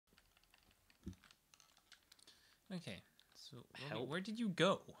Okay, so Robbie, Help. where did you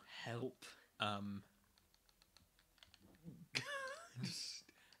go? Help.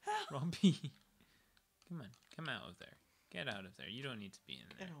 Robbie, come on, come out of there. Get out of there. You don't need to be in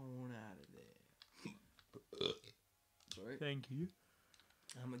there. Get on out of there. Sorry. Thank you.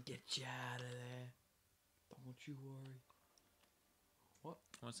 I'm gonna get you out of there. Don't you worry. What?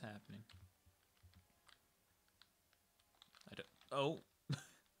 What's happening? I don't. Oh,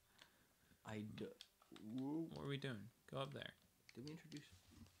 Whoa. what are we doing? Go up there. Did we introduce?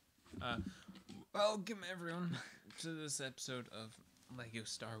 Welcome everyone to this episode of Lego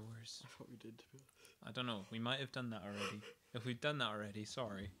Star Wars. I thought we did. I don't know. We might have done that already. If we've done that already,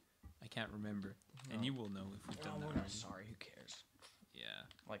 sorry. I can't remember. No. And you will know if we've done that we're already. not sorry. Who cares? Yeah.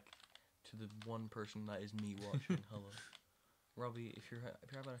 Like, to the one person that is me watching. Hello, Robbie. If you're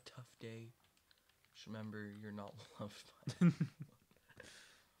having a tough day, just remember you're not loved by anyone.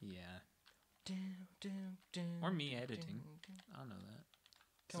 Yeah. Or me editing. I'll know that.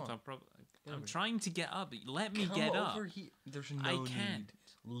 Come on. I'm trying to get up. Let me get up. Over here. There's no I need. can't.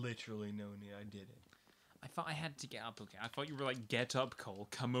 Literally no need. I did it. I thought I had to get up. Okay. I thought you were like, get up, Cole.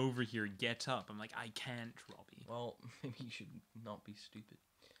 Come over here. Get up. I'm like, I can't, Robbie. Well, maybe you should not be stupid.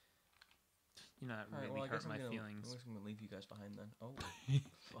 You know, that Alright, really well, hurt my I feelings. guess I'm gonna leave you guys behind then. Oh,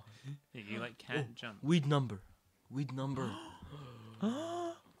 fuck. You like can't jump. Weed number.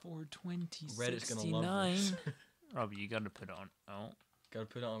 420. Reddit's gonna love this. Robbie, you gotta put it on. Oh, Gotta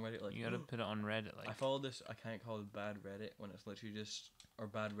put it on Reddit. Like you gotta put it on Reddit. Like I follow this. I can't call it bad Reddit when it's literally just or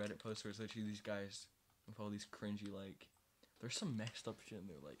bad Reddit posts where it's literally these guys with all these cringy like. There's some messed up shit in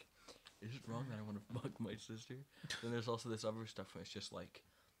there. Like, is it wrong that I want to fuck my sister? Then there's also this other stuff where it's just like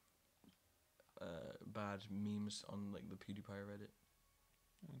bad memes on like the PewDiePie Reddit.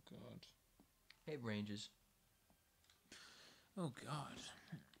 Oh God. It ranges. Oh God.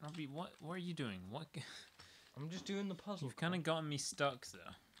 Robbie, what are you doing? What? I'm just doing the puzzle. You've kind of gotten me stuck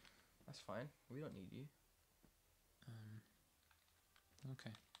though. That's fine. We don't need you.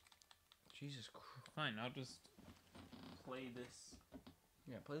 Okay. Jesus Christ. Fine. I'll just play this.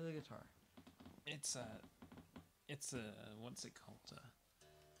 Yeah, play the guitar. It's a what's it called?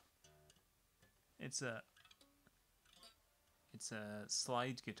 It's a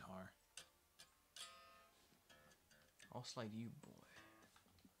slide guitar. I'll slide you, boy.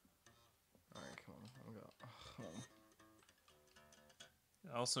 Alright, come on. I'm gonna go.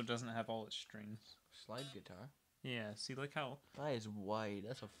 It also doesn't have all its strings. Slide guitar? Yeah, see, look how... That is wide.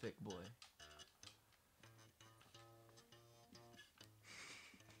 That's a thick boy.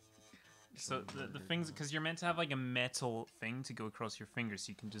 So, the things... Because you're meant to have, like, a metal thing to go across your fingers, so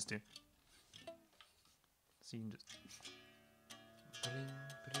you can just do... So you can just... Bring,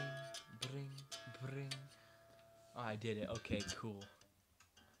 bring, bring, bring. Oh, I did it. Okay, cool.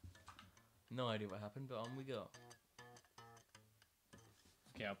 No idea what happened, but on we go.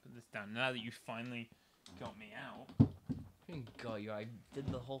 Okay, I'll put this down. Now that you finally got me out. Thank God, you. I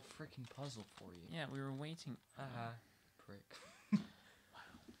did the whole freaking puzzle for you. Yeah, we were waiting. Haha, prick.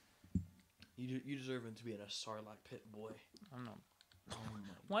 You deserve him to be in a Sarlacc pit, boy. I'm not... Oh my.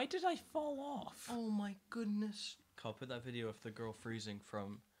 Why did I fall off? Oh my goodness. I'll put that video of the girl freezing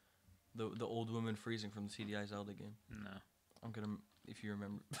from the old woman freezing from the CDI Zelda game. No. I'm gonna, if you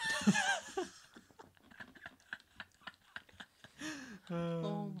remember.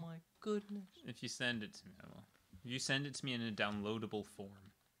 Oh my goodness. If you send it to me, I will. If you send it to me in a downloadable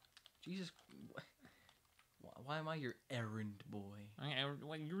form. Jesus. Why am I your errand boy?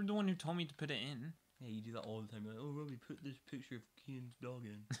 Well, you're the one who told me to put it in. Yeah, you do that all the time. You're like, oh, Robbie, put this picture of Kian's dog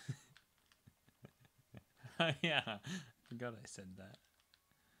in. Yeah. I forgot I said that.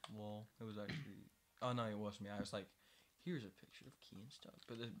 Well, it was actually... Oh, no, it wasn't me. I was like, here's a picture of Kian's dog.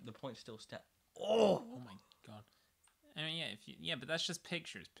 But the point still stands. Oh my God. I mean, yeah, but that's just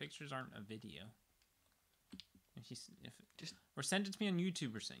pictures. Pictures aren't a video. Or send it to me on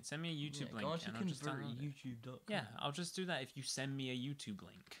YouTube or something. Send me a YouTube link and I'll just download it. YouTube.com. Yeah, I'll just do that if you send me a YouTube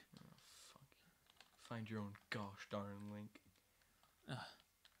link. Oh, fuck. Find your own gosh darn link.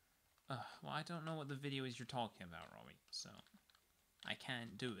 Well, I don't know what the video is you're talking about, Robbie, so I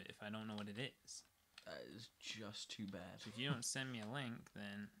can't do it if I don't know what it is. That is just too bad. So if you don't send me a link,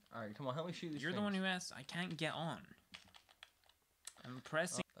 then... Alright, come on, help me shoot these You're the one who asked. I can't get on. I'm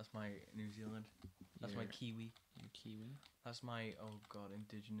pressing... Oh, that's my New Zealand. That's my Kiwi. Your Kiwi. That's my, oh god,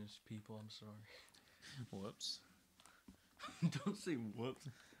 indigenous people, I'm sorry. Whoops. Don't say whoops.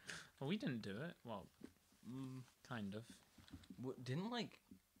 Well, we didn't do it. Well, kind of. What, didn't, like,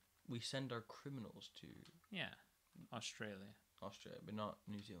 we send our criminals to... Yeah, Australia, but not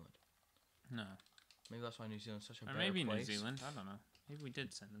New Zealand. No. Maybe that's why New Zealand's such a Or better maybe place. New Zealand, I don't know. Maybe we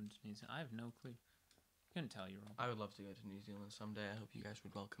did send them to New Zealand. I have no clue. Couldn't tell you, Rob. I would love to go to New Zealand someday. I hope you guys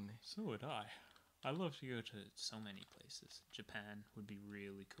would welcome me. So would I. I'd love to go to so many places. Japan would be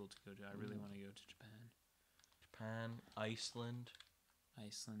really cool to go to. I really want to go to Japan. Japan, Iceland.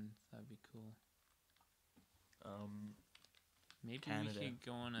 Iceland, that'd be cool. Maybe Canada. we could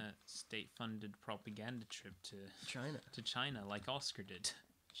go on a state-funded propaganda trip to China. like Oscar did.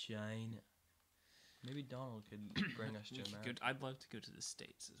 China. Maybe Donald could bring us to We could America. I'd love to go to the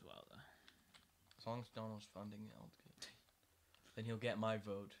States as well, though. As long as Donald's funding it, I'll do it. Then he'll get my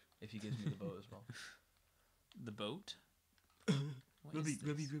vote if he gives me the vote as well. The boat? What is this?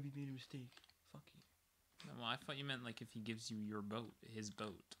 Rubby made a mistake. Fuck you. No, well, I thought you meant like if he gives you your boat, his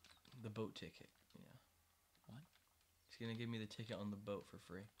boat. The boat ticket. Yeah. What? He's gonna give me the ticket on the boat for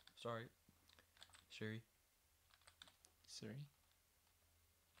free. Sorry. Siri. Sorry?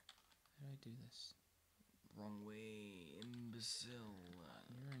 How do I do this? Wrong way, imbecile.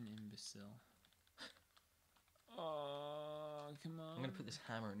 You're an imbecile. Oh, come on. I'm gonna put this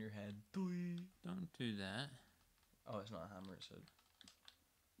hammer on your head. Don't do that. Oh, it's not a hammer, it's a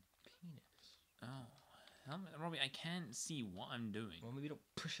penis. Oh. Robbie, I can't see what I'm doing. Well, maybe don't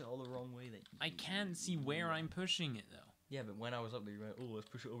push it all the wrong way then. I can't see where I'm pushing it, though. Yeah, but when I was up there, you went, oh, let's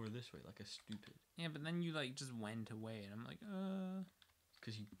push it over this way, like a stupid. Yeah, but then you, like, just went away, and I'm like,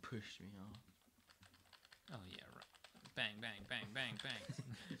 Because you pushed me off. Oh, yeah, right. Bang, bang, bang, bang, bang.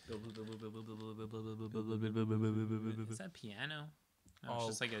 Is that piano? No, it's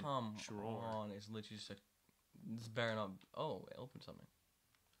just like a drawer. on. It's literally just a... It's better not... Oh, it opened something.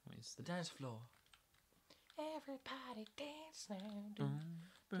 What is The dance floor. Everybody dance now. Boom,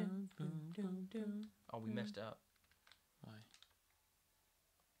 boom, boom, boom, boom. Oh, we messed up. Why?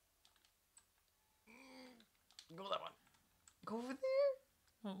 Go that one. Go over there.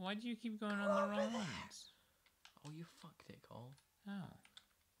 Well, why do you keep going on the wrong ones? Oh, you fucked it, Cole. Oh.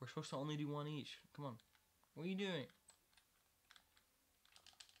 We're supposed to only do one each. Come on. What are you doing?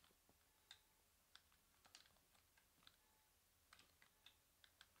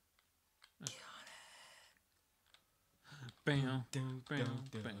 Bam, Dun, bam,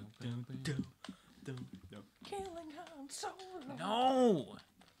 dun, bam, dun, bam, dun, bam. dun, dun. Killing Han Solo. No!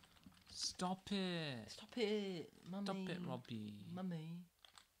 Stop it. Stop it, mummy. Stop it, Robbie. Mummy.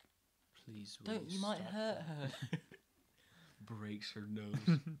 Please, will Don't, you might stop hurt it? her. Breaks her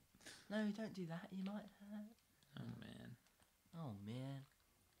nose. No, don't do that. You might hurt. Oh, man. Oh,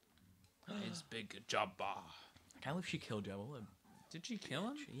 man. It's big Jabba. I can't believe she killed Jabba. Did she kill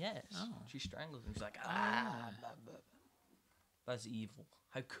him? Yes. Oh. She strangled him. She's like, Ah. blah, blah. That's evil.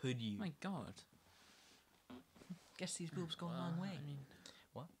 How could you? My God. Guess these boobs go a long way. I mean,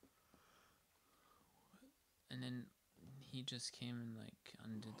 What? and then he just came and like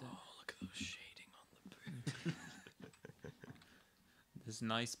undid it. Oh, look at those shading on the boob. This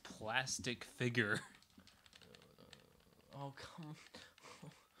nice plastic figure. Oh, come on.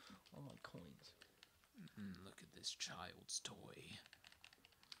 All my coins. Look at this child's toy.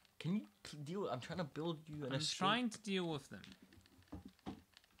 Can you deal with... I'm trying to build you an I'm escape. trying to deal with them.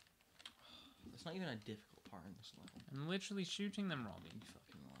 It's not even a difficult part in this level. I'm literally shooting them, Robbie. You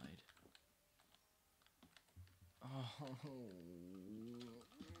fucking lied. Oh.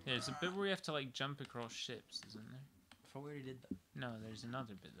 There's a bit where you have to like jump across ships, isn't there? I thought we already did that. No, there's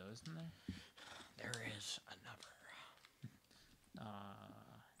another bit though, isn't there? There is another.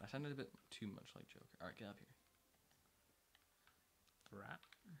 That sounded a bit too much like Joker. Alright, get up here. Brat.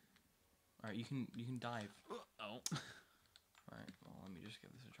 Alright, you can dive. Oh. Alright, well, let me just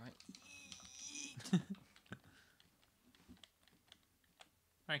give this a try.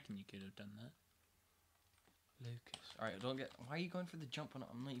 I reckon you could have done that. Lucas. Alright, don't get... Why are you going for the jump when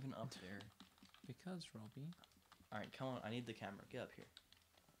I'm not even up there? Because, Robbie. Alright, come on. I need the camera. Get up here.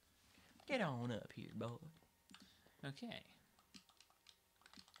 Get on up here, boy. Okay.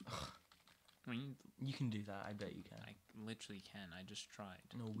 I mean, You can do that. I bet you can. I literally can. I just tried.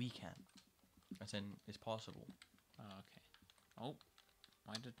 No, we can. As in, it's possible. Oh, okay. Oh.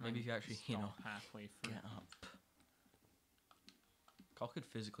 Why did Maybe if you actually, you know, stop halfway through? Get up. Cole could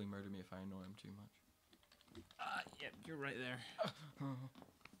physically murder me if I annoy him too much. Yep, you're right there.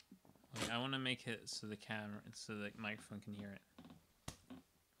 Wait, I want to make it so the camera, so the microphone can hear it.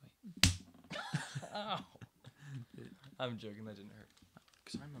 Wait. Ow. I'm joking, that didn't hurt.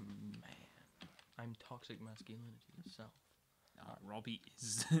 Because I'm a man. I'm toxic masculinity itself. Robbie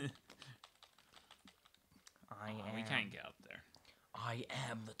is. I am. We can't get up there. I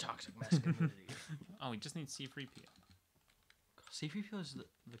am the toxic masculinity. Oh, we just need C3PO. C3PO is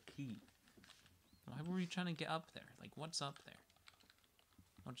the key. Why were we trying to get up there? Like, what's up there?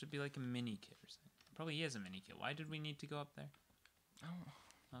 Or it should be like a mini kit or something. Probably is a mini kit. Why did we need to go up there? Oh.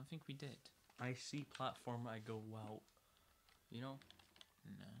 I don't think we did. I see platform, I go, wow. You know?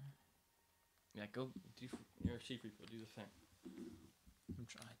 No. Yeah, go do. You're a secret. Go do the thing. I'm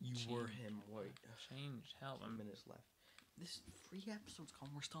trying. You were him. Wait. Change. Help. 10 minutes left. This 3 episodes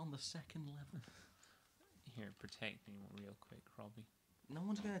gone. We're still on the 2nd level. Here, protect me real quick, Robbie. No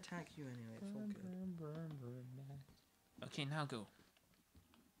one's gonna attack you anyway. It's all good. Okay, now go.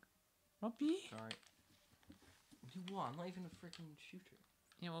 Robbie? Sorry. You what? I'm not even a freaking shooter.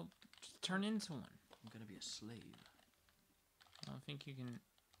 Yeah, well, just turn into one. I'm gonna be a slave. I don't think you can...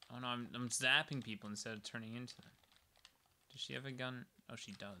 Oh no, I'm zapping people instead of turning into them. Does she have a gun? Oh,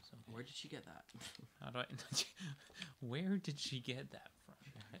 she does. Okay. Where did she get that? How do I... Where did she get that from?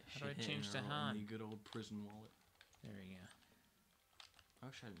 How do I change the hand? The good old prison wallet. There we go. I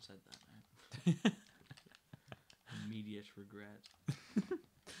wish I hadn't said that, man. Immediate regret.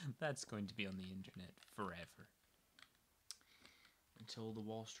 That's going to be on the internet forever. Until the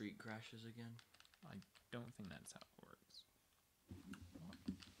Wall Street crashes again. I don't think that's how it works. What?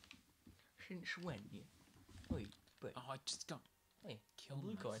 Since when? Yeah. Wait, but... Oh, I just got killed.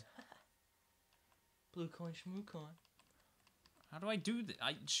 Blue coin. Blue coin, shmoo coin. How do I do this?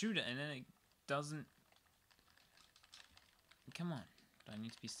 I shoot it and then it doesn't... Come on. Do I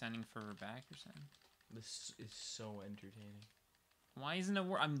need to be standing further back or something? This is so entertaining. Why isn't it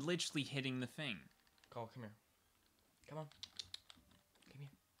I'm literally hitting the thing. Call, come here. Come on. Come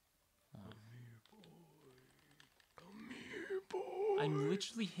here. Oh. Come here, boy. I'm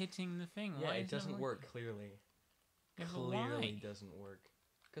literally hitting the thing. Yeah, Why it doesn't work, clearly. Yeah, Clearly doesn't work.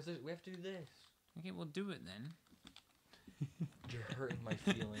 Because we have to do this. Okay, well do it then. You're hurting my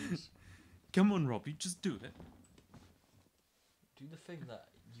feelings. Come on, Robbie, just do it. Do the thing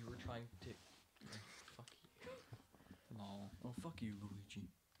that you were trying to... Fuck you. Lol. Oh, fuck you, Luigi.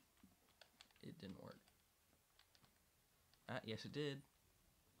 It didn't work. Ah, yes it did.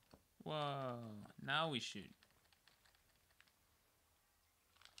 Whoa. Now we shoot.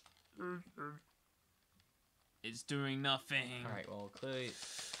 It's doing nothing. Alright, well, clearly...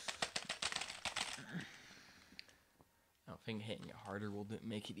 I don't think hitting it harder will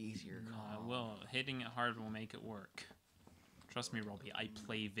make it easier. Well, hitting it hard will make it work. Trust me, Robbie, I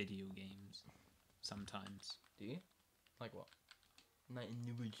play video games. Sometimes. Do you? Like what? Night in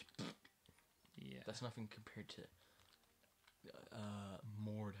New Age. Yeah. That's nothing compared to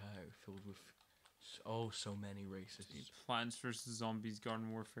Mordhau, filled with so many races. Plants vs Zombies Garden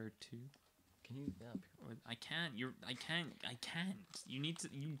Warfare 2. Can you get up here? I can't. I can't. You need to.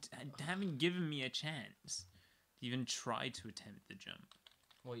 You haven't given me a chance to even try to attempt the jump.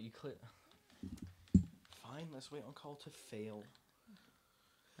 Well, you click. Fine, let's wait on call to fail.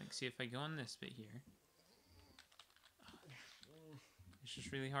 Like, see if I go on this bit here. It's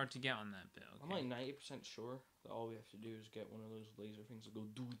just really hard to get on that bit. Okay? I'm like 90% sure that all we have to do is get one of those laser things that go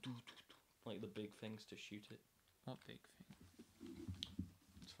do do do do, like the big things to shoot it. What big thing?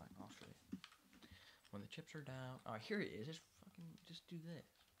 It's fine. I'll show you. When the chips are down. Oh, here it is. Just do this.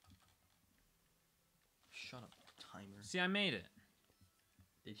 Shut up, timer. See, I made it.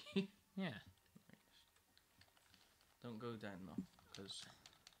 Did you? Yeah. Don't go down though, because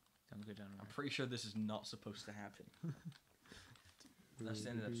Don't go down. I'm pretty sure this is not supposed to happen. That's the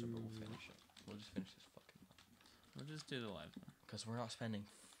end of the episode, but we'll finish it. We'll just finish this fucking one. We'll just do the live one. Because we're not spending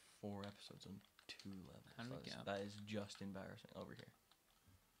 4 episodes on 2 levels. How do we get up? That is just embarrassing. Over here.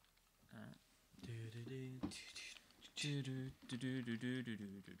 Can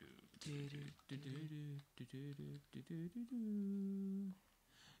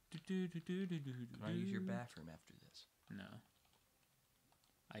I use your bathroom after this? No.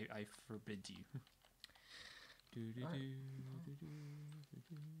 I forbid you. Right.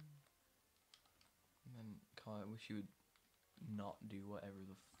 And then, Kyle, I wish you would not do whatever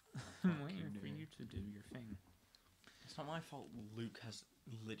the fuck I'm you're waiting for doing. you to do your thing. It's not my fault. Luke has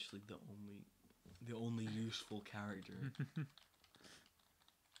literally the only useful character.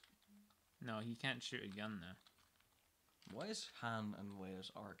 No, he can't shoot a gun though. Why is Han and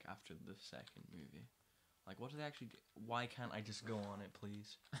Leia's arc after the 2nd movie? Like, what do they actually do? Why can't I just go on it,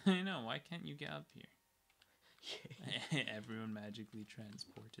 please? I know, why can't you get up here? Everyone magically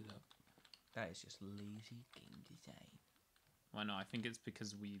transported up. That is just lazy game design. Well, no, I think it's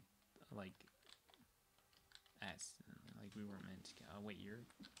because we, like, we weren't meant to get... Oh, wait, you're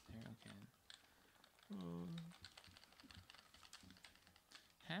there? Okay.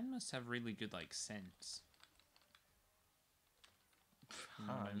 Han must have really good, like, sense. You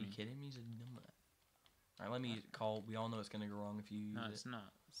know what I Are you mean? kidding me? He's a number. Alright, let me call. We all know it's gonna go wrong if you use No, it. it's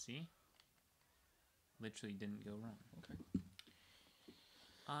not. See? Literally didn't go wrong. Okay.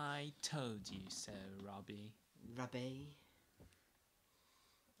 I told you so, Robbie. Robbie.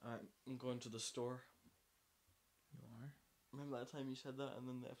 I'm going to the store. You are? Remember that time you said that and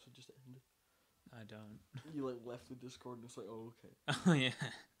then the episode just ended? I don't. You like left the Discord and it's like, oh, okay. Oh yeah,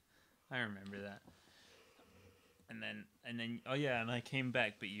 I remember that. And then, oh yeah, and I came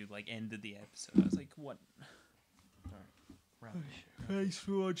back, but you like ended the episode. I was like, what? Right. Thanks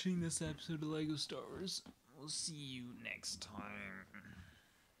for watching this episode of Lego Star Wars. We'll see you next time.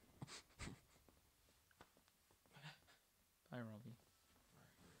 Bye, Robbie.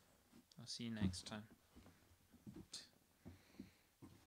 I'll see you next time.